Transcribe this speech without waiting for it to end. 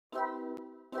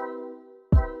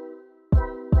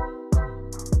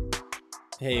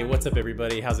Hey, what's up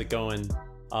everybody? How's it going?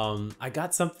 I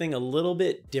got something a little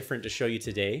bit different to show you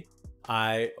today.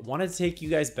 I wanted to take you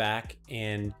guys back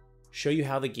and show you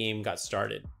how the game got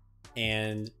started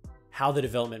and how the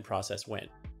development process went.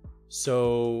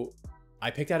 So I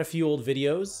picked out a few old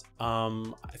videos.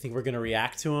 I think we're gonna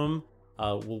react to them.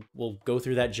 We'll go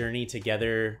through that journey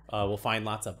together. We'll find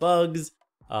lots of bugs,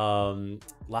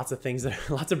 lots of things,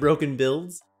 lots of broken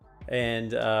builds.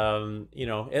 And you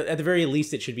know, at the very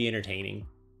least it should be entertaining,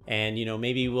 and you know,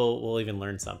 maybe we'll even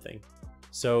learn something.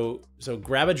 So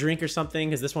grab a drink or something,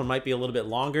 because this one might be a little bit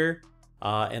longer,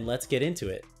 and let's get into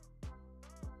it.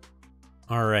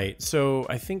 All right, so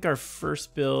I think our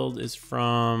first build is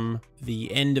from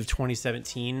the end of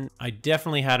 2017. I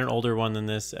definitely had an older one than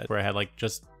this, where I had like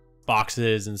just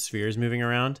boxes and spheres moving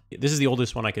around. This is the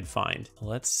oldest one I could find.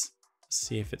 Let's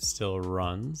see if it still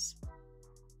runs.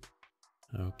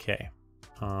 Okay,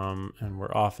 and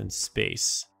we're off in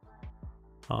space.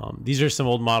 These are some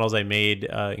old models I made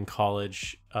in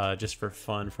college just for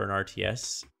fun for an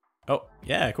RTS. Oh,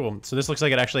 yeah, cool. So this looks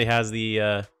like it actually has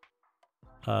the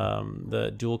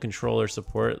dual controller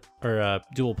support, or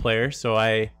dual player. So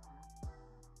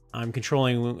I'm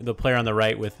controlling the player on the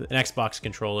right with an Xbox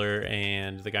controller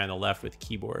and the guy on the left with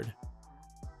keyboard.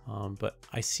 But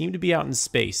I seem to be out in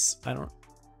space. I don't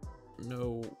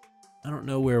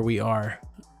know where we are.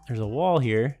 There's a wall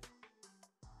here.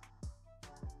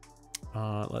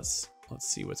 Let's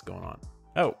see what's going on.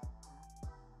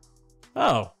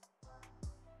 Oh,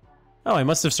 I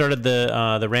must have started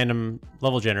the random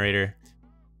level generator,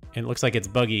 and it looks like it's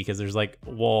buggy because there's like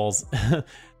walls.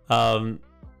 Yeah,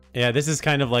 this is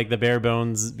kind of like the bare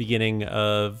bones beginning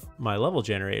of my level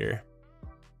generator.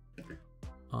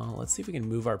 Let's see if we can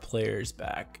move our players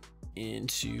back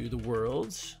into the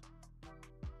world.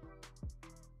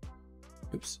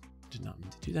 Oops, did not mean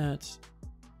to do that.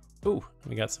 Oh,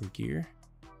 we got some gear.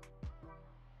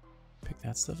 Pick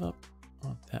that stuff up.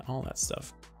 All that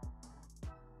stuff.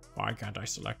 Why can't I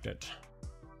select it?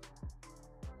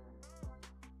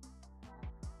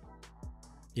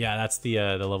 Yeah, that's the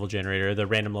level generator, the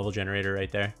random level generator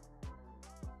right there.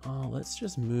 Let's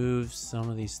just move some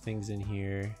of these things in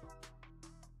here.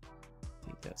 I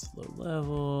think that's low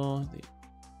level.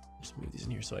 Just move these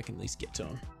in here so I can at least get to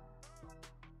them.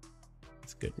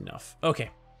 That's good enough. Okay,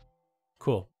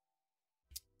 cool.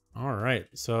 All right,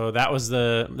 so that was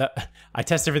I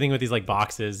test everything with these like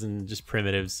boxes and just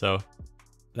primitives. So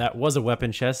that was a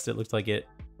weapon chest. It looked like it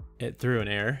threw an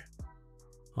error.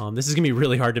 This is gonna be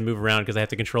really hard to move around because I have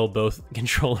to control both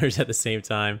controllers at the same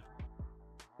time.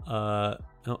 Oh,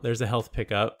 there's a health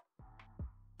pickup.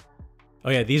 Oh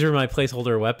yeah, these are my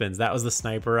placeholder weapons. That was the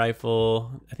sniper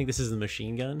rifle. I think this is the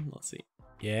machine gun. Let's see.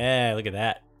 Yeah, look at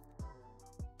that.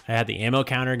 I had the ammo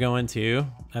counter going too.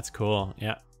 That's cool.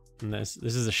 Yeah. And this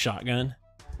is a shotgun.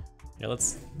 Yeah, I want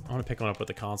to pick one up with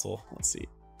the console. Let's see.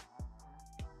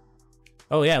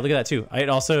 Oh yeah, look at that too. It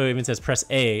also even says press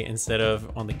A instead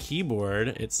of on the keyboard.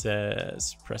 It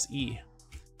says press E.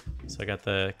 So I got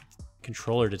the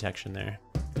controller detection there.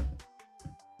 All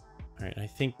right, I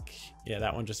think, yeah,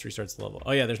 that one just restarts the level.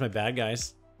 Oh yeah, there's my bad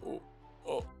guys.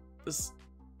 Oh,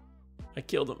 I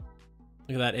killed him.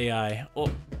 Look at that AI.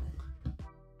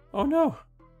 Oh no.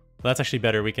 Well, that's actually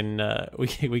better. We can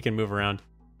we can move around.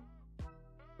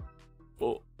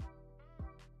 Oh.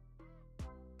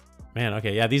 Man,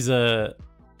 okay, yeah,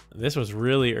 this was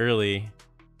really early.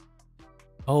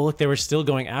 Oh, look, they were still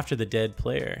going after the dead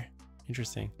player.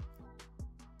 Interesting.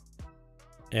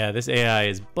 Yeah, this AI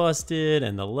is busted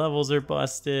and the levels are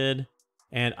busted.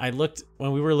 And I looked,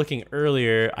 when we were looking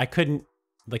earlier, I couldn't,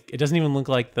 like, it doesn't even look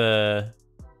like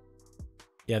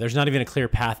yeah, there's not even a clear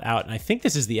path out. And I think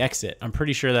this is the exit. I'm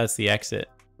pretty sure that's the exit.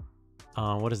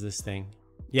 What is this thing?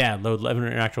 Yeah,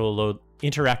 interactable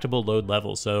load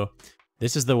level. So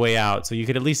this is the way out. So you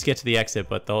could at least get to the exit,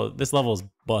 but this level is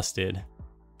busted.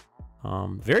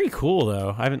 Very cool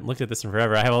though. I haven't looked at this in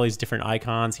forever. I have all these different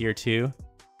icons here too.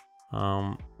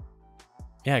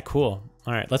 Yeah, cool.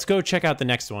 All right, let's go check out the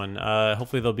next one.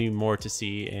 Hopefully there'll be more to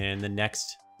see in the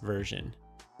next version.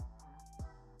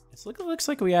 It looks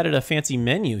like we added a fancy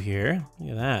menu here.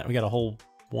 Look at that. We got a whole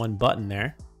one button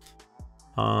there.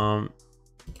 And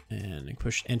I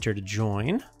push enter to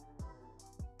join.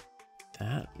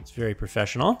 That it's very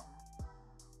professional.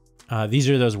 These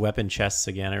are those weapon chests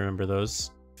again. I remember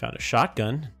those. Found a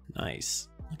shotgun. Nice.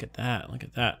 Look at that. Look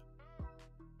at that.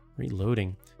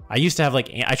 Reloading. I used to have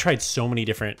I tried so many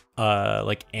different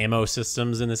like ammo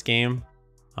systems in this game.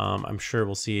 I'm sure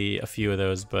we'll see a few of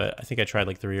those, but I think I tried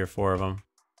like 3 or 4 of them.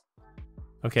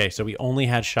 Okay, so we only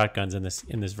had shotguns in this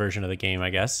version of the game, I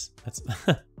guess.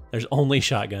 There's only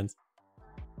shotguns.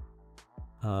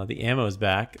 The ammo is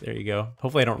back. There you go.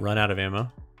 Hopefully I don't run out of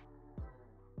ammo.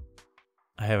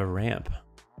 I have a ramp.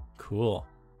 Cool.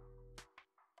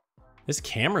 This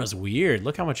camera's weird.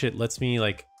 Look how much it lets me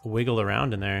like wiggle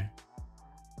around in there.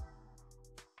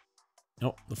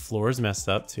 Oh, the floor's messed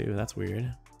up too. That's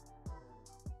weird.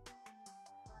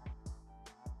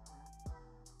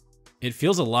 It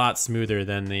feels a lot smoother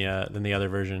than the other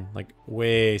version. Like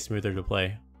way smoother to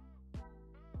play.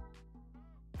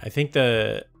 I think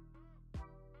those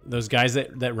guys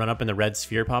that run up and the red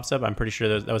sphere pops up, I'm pretty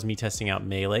sure that was me testing out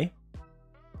melee.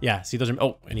 Yeah, see those are,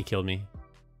 oh, and he killed me.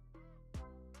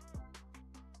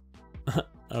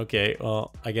 Okay,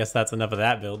 well, I guess that's enough of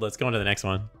that build. Let's go on to the next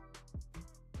one.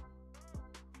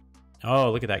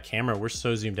 Oh, look at that camera. We're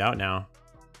so zoomed out now.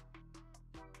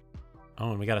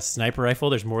 Oh, and we got a sniper rifle.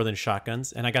 There's more than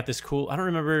shotguns. And I got this cool, I don't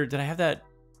remember, did I have that?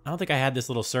 I don't think I had this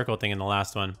little circle thing in the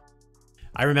last one.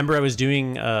 I remember I was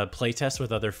doing a playtest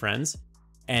with other friends,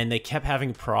 and they kept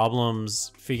having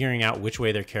problems figuring out which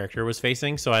way their character was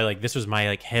facing. So this was my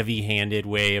like heavy-handed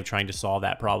way of trying to solve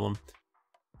that problem.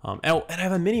 Oh, and I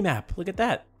have a mini map. Look at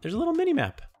that. There's a little mini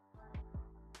map.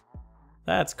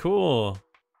 That's cool.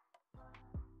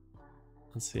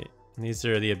 Let's see. These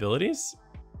are the abilities.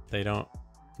 They don't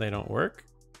work.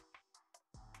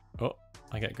 Oh,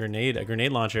 I got a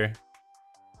grenade launcher.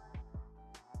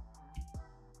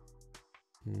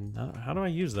 How do I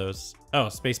use those? Oh,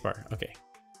 spacebar. Okay.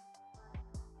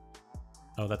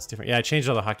 Oh, that's different. Yeah, I changed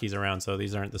all the hotkeys around, so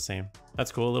these aren't the same.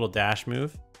 That's cool. A little dash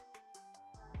move.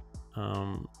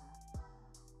 I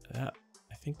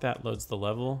think that loads the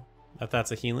level.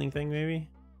 That's a healing thing, maybe.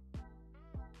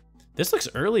 This looks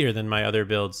earlier than my other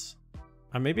builds.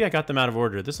 Maybe I got them out of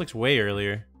order. This looks way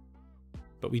earlier.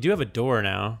 But we do have a door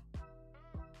now.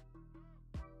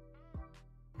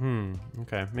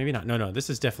 Okay. Maybe not. No, this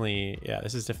is definitely, yeah,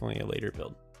 this is definitely a later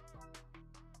build.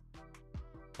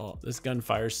 Oh, this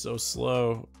gunfire's so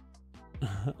slow.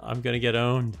 I'm gonna get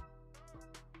owned.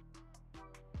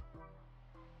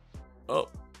 Oh,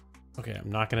 okay,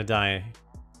 I'm not gonna die.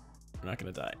 I'm not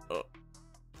gonna die. Oh.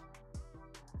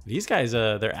 These guys,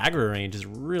 their aggro range is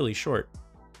really short.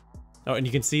 Oh, and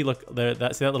you can see, look, see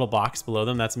that little box below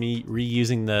them? That's me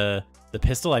reusing the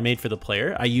pistol I made for the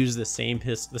player. I use the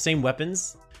same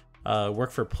weapons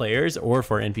work for players or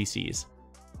for NPCs.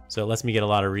 So it lets me get a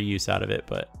lot of reuse out of it,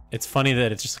 but it's funny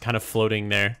that it's just kind of floating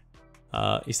there.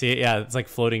 You see it? Yeah, it's like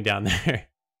floating down there.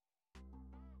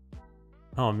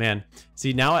 Oh man.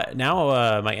 See, now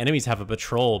my enemies have a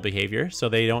patrol behavior, so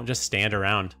they don't just stand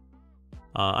around.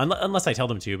 Unless I tell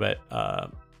them to,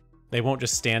 but they won't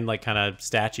just stand like kind of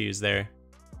statues there.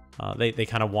 They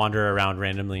kind of wander around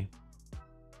randomly.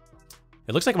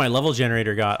 It looks like my level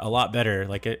generator got a lot better.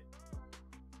 Like it,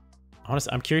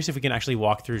 honestly, I'm curious if we can actually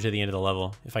walk through to the end of the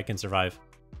level, if I can survive.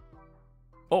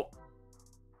 Oh,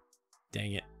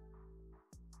 dang it.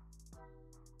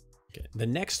 Okay, the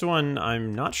next one,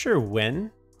 I'm not sure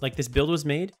when like this build was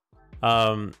made.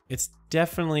 It's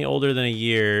definitely older than a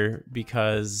year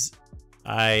because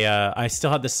I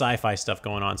still had the sci-fi stuff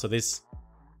going on. So these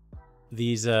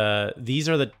are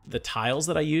the tiles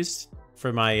that I used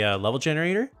for my level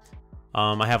generator.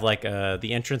 I have like the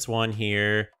entrance one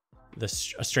here, a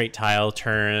straight tile,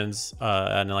 turns,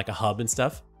 and like a hub and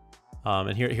stuff.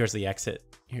 And here's the exit.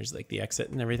 Here's like the exit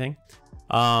and everything.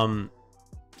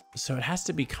 So it has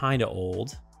to be kind of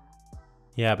old.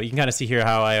 Yeah, but you can kind of see here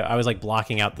how I was like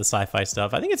blocking out the sci-fi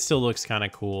stuff. I think it still looks kind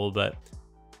of cool, but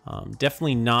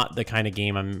definitely not the kind of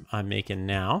game I'm making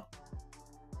now.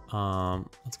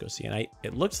 Let's go see. And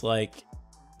it looks like,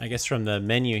 I guess from the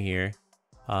menu here,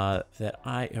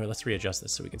 let's readjust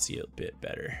this so we can see it a bit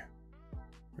better.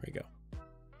 There we go.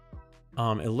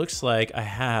 It looks like I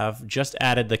have just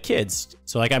added the kids.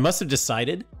 So like I must have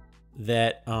decided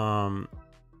that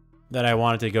that I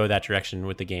wanted to go that direction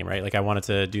with the game, right? Like I wanted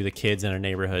to do the kids in a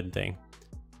neighborhood thing.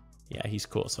 Yeah, he's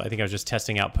cool. So I think I was just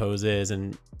testing out poses,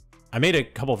 and I made a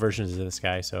couple versions of this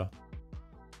guy, so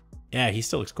yeah, he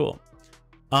still looks cool.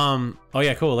 Oh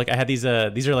yeah, cool. Like I had these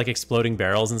are like exploding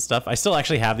barrels and stuff. I still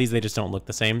actually have these, they just don't look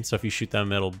the same. So if you shoot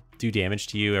them, it'll do damage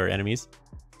to you or enemies.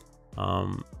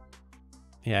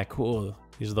 Yeah, cool.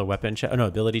 These are the weapon chests. Oh no,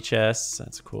 ability chests.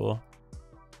 That's cool.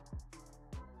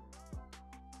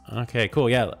 Okay, cool.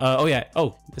 Yeah. Oh yeah.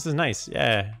 Oh, this is nice.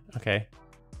 Yeah. Okay.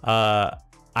 I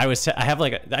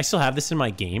still have this in my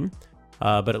game,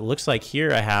 but it looks like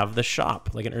here I have the shop,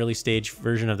 like an early stage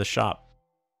version of the shop.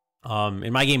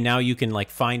 In my game now, you can like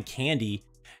find candy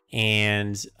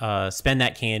and spend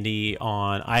that candy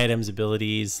on items,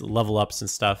 abilities, level ups, and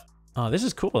stuff. Oh, this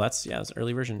is cool. That's an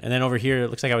early version. And then over here, it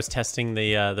looks like I was testing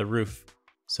the roof.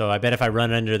 So I bet if I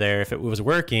run under there, if it was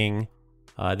working,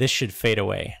 this should fade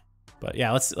away. But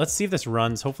yeah, let's see if this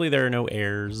runs. Hopefully there are no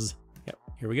errors. Yep,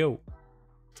 here we go.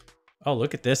 Oh,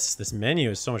 look at this. This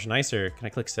menu is so much nicer. Can I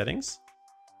click settings?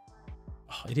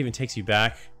 Oh, it even takes you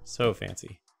back. So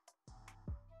fancy.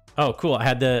 Oh, cool. I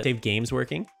had the save games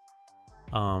working.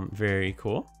 Very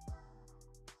cool.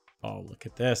 Oh, look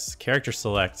at this. Character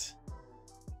select.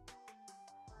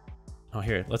 Oh,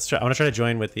 here, let's try. I want to try to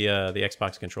join with the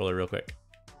Xbox controller real quick.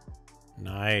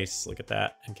 Nice, look at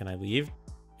that. And can I leave?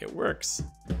 It works.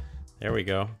 There we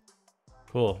go.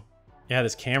 Cool. Yeah,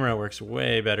 this camera works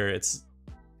way better. It's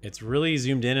really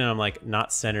zoomed in and I'm like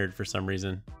not centered for some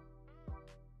reason.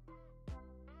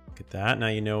 Look at that. Now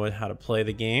you know how to play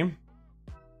the game.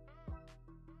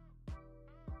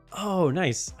 Oh,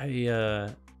 nice.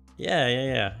 Yeah.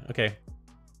 Okay.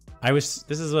 This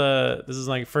is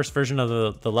like first version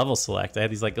of the level select. I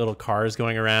had these like little cars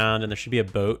going around and there should be a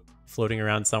boat floating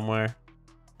around somewhere.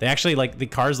 They actually like the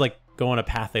cars like go on a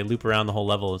path, they loop around the whole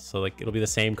level. So like it'll be the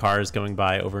same cars going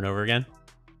by over and over again.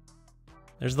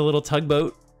 There's the little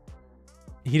tugboat.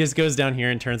 He just goes down here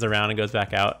and turns around and goes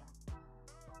back out.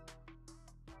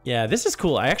 Yeah, this is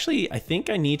cool. I think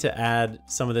I need to add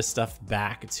some of this stuff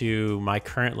back to my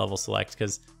current level select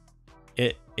because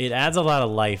it adds a lot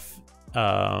of life.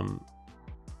 A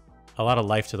lot of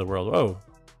life to the world. Whoa.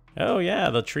 Oh yeah,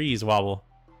 the trees wobble.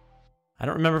 I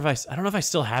don't know if I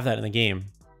still have that in the game.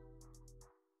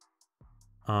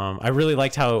 I really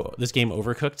liked how this game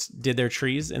Overcooked did their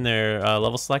trees in their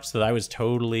level select, so I was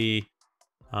totally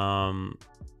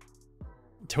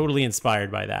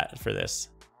inspired by that for this.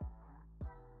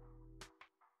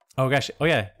 Oh gosh, oh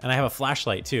yeah, and I have a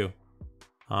flashlight too.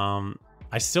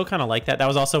 I still kind of like that. That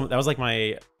was like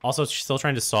my also still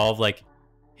trying to solve like,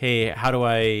 hey, how do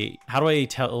I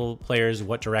tell players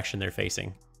what direction they're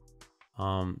facing?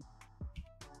 So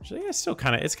yeah,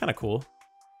 it's kind of cool.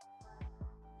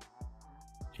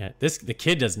 Yeah, the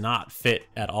kid does not fit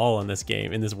at all in this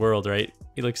game, in this world, right?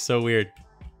 He looks so weird.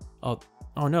 Oh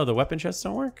no, the weapon chests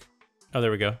don't work. Oh, there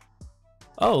we go.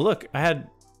 Oh look, I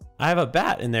have a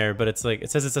bat in there, but it's like, it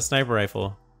says it's a sniper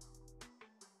rifle.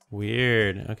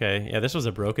 Weird. Okay, yeah, this was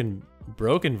a broken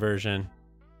version.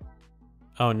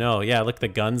 Oh no, yeah, look, the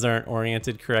guns aren't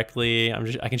oriented correctly.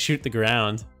 I can shoot the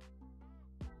ground.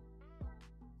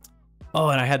 Oh,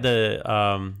 and I had the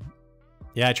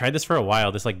yeah, I tried this for a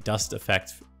while, this like dust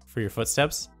effect for your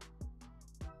footsteps.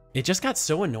 It just got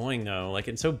so annoying though, like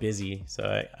it's so busy,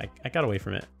 so I got away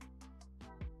from it.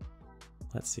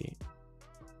 Let's see.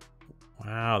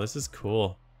 Wow, this is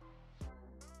cool.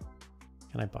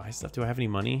 Can I buy stuff? Do I have any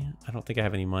money? I don't think I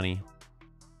have any money.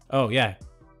 Oh yeah.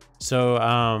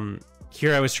 So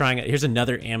here I was trying, here's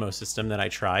another ammo system that I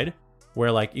tried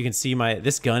where like you can see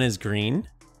this gun is green,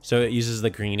 so it uses the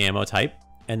green ammo type,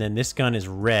 and then this gun is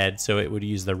red, so it would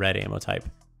use the red ammo type.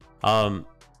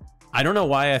 I don't know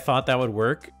why I thought that would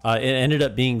work. It ended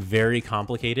up being very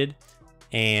complicated,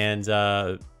 and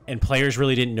players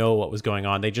really didn't know what was going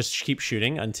on. They just keep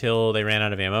shooting until they ran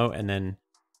out of ammo, and then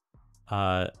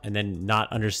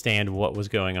not understand what was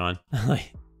going on.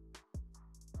 Like,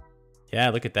 yeah,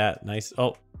 look at that. Nice.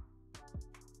 Oh,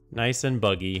 nice and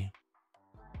buggy.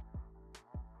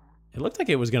 It looked like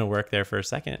it was gonna work there for a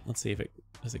second. Let's see if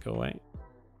does it go away?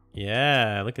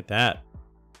 Yeah, look at that.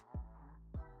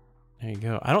 There you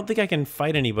go. I don't think I can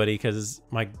fight anybody because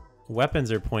my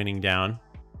weapons are pointing down.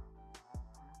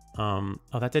 Oh,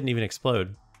 that didn't even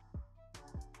explode.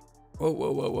 Whoa,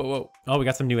 whoa, whoa, whoa, whoa. Oh, we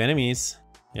got some new enemies.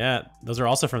 Yeah, those are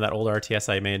also from that old RTS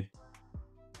I made.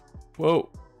 Whoa.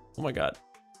 Oh my god.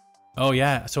 Oh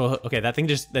yeah. So okay, that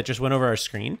just went over our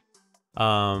screen.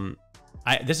 I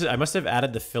must have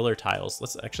added the filler tiles.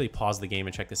 Let's actually pause the game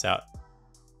and check this out.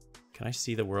 Can I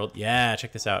see the world? Yeah,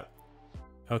 check this out.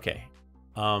 Okay.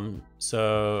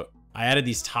 So I added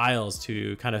these tiles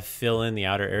to kind of fill in the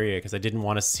outer area because I didn't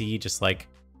want to see just like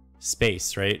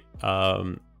space, right?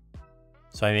 So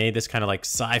I made this kind of like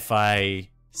sci-fi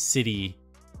city,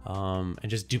 and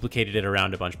just duplicated it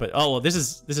around a bunch. But oh well, this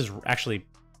is actually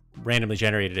randomly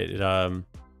generated.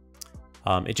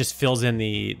 It just fills in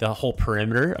the whole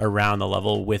perimeter around the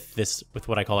level with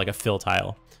what I call like a fill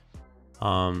tile.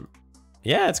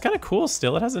 Yeah, it's kind of cool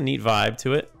still. It has a neat vibe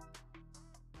to it.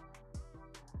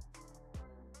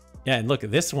 Yeah, and look,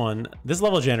 this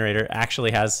level generator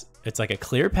actually it's like a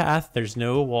clear path. There's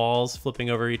no walls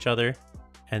flipping over each other,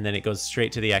 and then it goes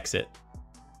straight to the exit.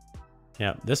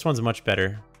 Yeah, this one's much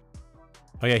better.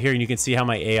 Oh yeah, here you can see how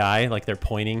my AI, like they're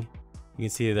pointing. You can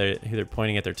see they're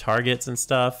pointing at their targets and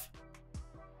stuff.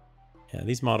 Yeah,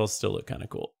 these models still look kind of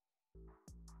cool.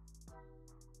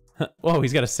 Whoa,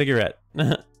 he's got a cigarette. I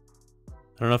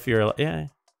don't know if you're, yeah.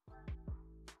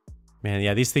 Man,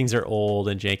 yeah, these things are old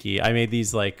and janky. I made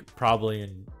these like probably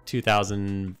in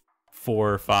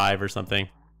 2004 or 5 or something.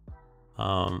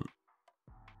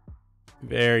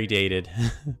 Very dated.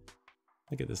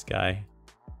 Look at this guy.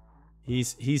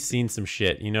 He's seen some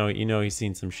shit. You know he's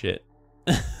seen some shit.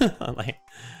 Like,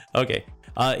 okay.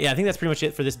 Yeah, I think that's pretty much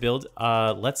it for this build.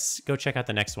 Let's go check out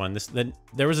the next one.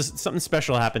 There was something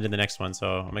special happened in the next one, so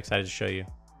I'm excited to show you.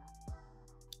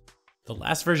 The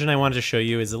last version I wanted to show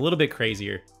you is a little bit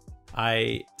crazier.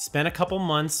 I spent a couple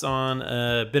months on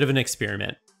a bit of an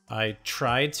experiment. I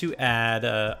tried to add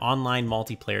online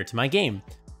multiplayer to my game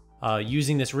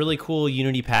using this really cool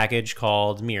Unity package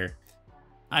called Mir.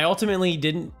 I ultimately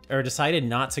decided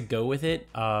not to go with it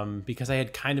because I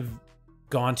had kind of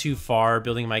gone too far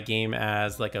building my game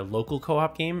as like a local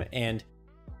co-op game, and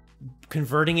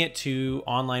converting it to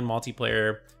online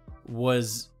multiplayer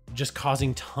was just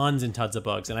causing tons and tons of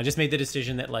bugs. And I just made the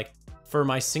decision that, like, for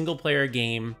my single player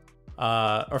game,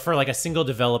 or for like a single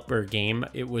developer game,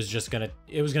 it was gonna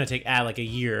take like a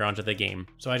year onto the game.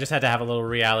 So I just had to have a little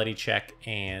reality check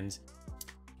and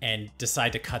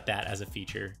decide to cut that as a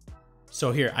feature.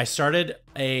 So here, I started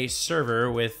a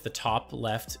server with the top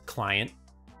left client,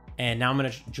 and now I'm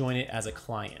gonna join it as a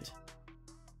client.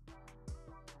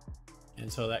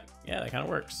 And so that kind of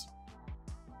works.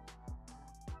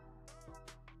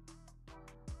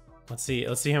 Let's see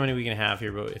how many we can have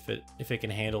here, but if it can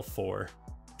handle 4.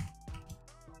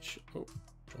 Oh,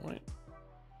 join.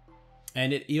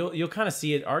 And you'll kind of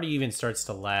see it already even starts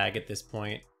to lag at this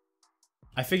point.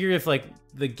 I figure if like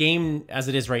the game as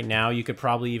it is right now, you could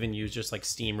probably even use just like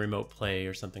Steam Remote Play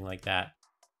or something like that.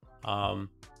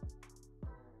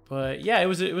 But yeah, it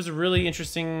was a really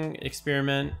interesting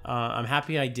experiment. I'm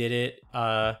happy I did it.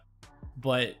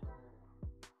 But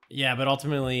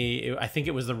ultimately, I think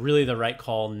it was really the right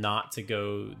call not to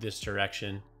go this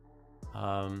direction.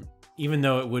 Even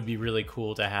though it would be really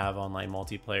cool to have online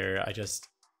multiplayer,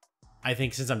 I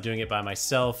think since I'm doing it by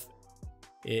myself,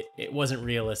 it wasn't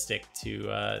realistic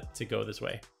to go this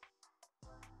way.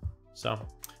 So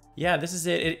yeah, this is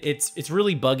it. It's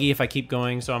really buggy if I keep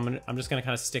going, so I'm just gonna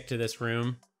kind of stick to this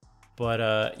room.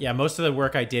 But yeah, most of the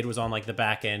work I did was on like the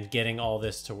back end, getting all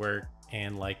this to work,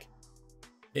 and like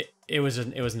it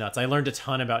was nuts. I learned a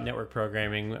ton about network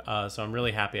programming, so I'm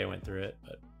really happy I went through it.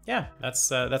 But yeah, that's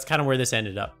kind of where this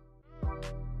ended up.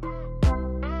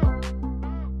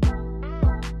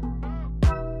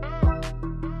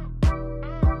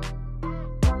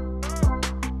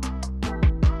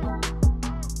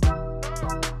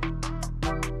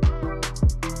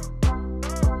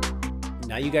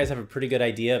 Now you guys have a pretty good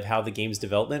idea of how the game's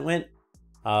development went.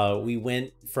 We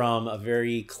went from a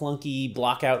very clunky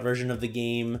block-out version of the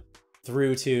game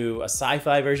through to a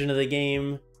sci-fi version of the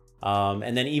game,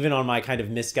 and then even on my kind of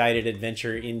misguided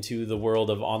adventure into the world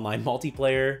of online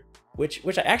multiplayer, which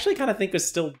I actually kind of think was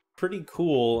still pretty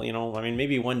cool. You know, I mean,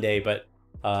 maybe one day, but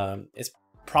it's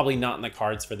probably not in the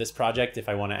cards for this project if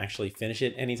I want to actually finish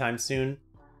it anytime soon.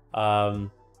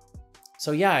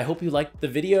 So yeah, I hope you liked the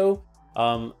video.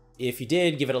 If you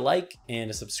did, give it a like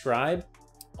and a subscribe.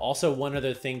 Also, one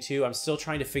other thing too, I'm still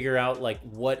trying to figure out like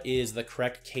what is the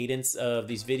correct cadence of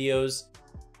these videos.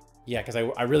 Yeah, because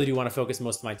I really do want to focus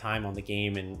most of my time on the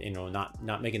game and, you know,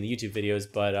 not making the YouTube videos.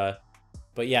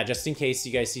 But yeah, just in case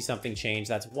you guys see something change,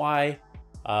 that's why.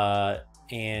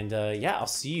 Yeah, I'll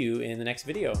see you in the next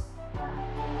video.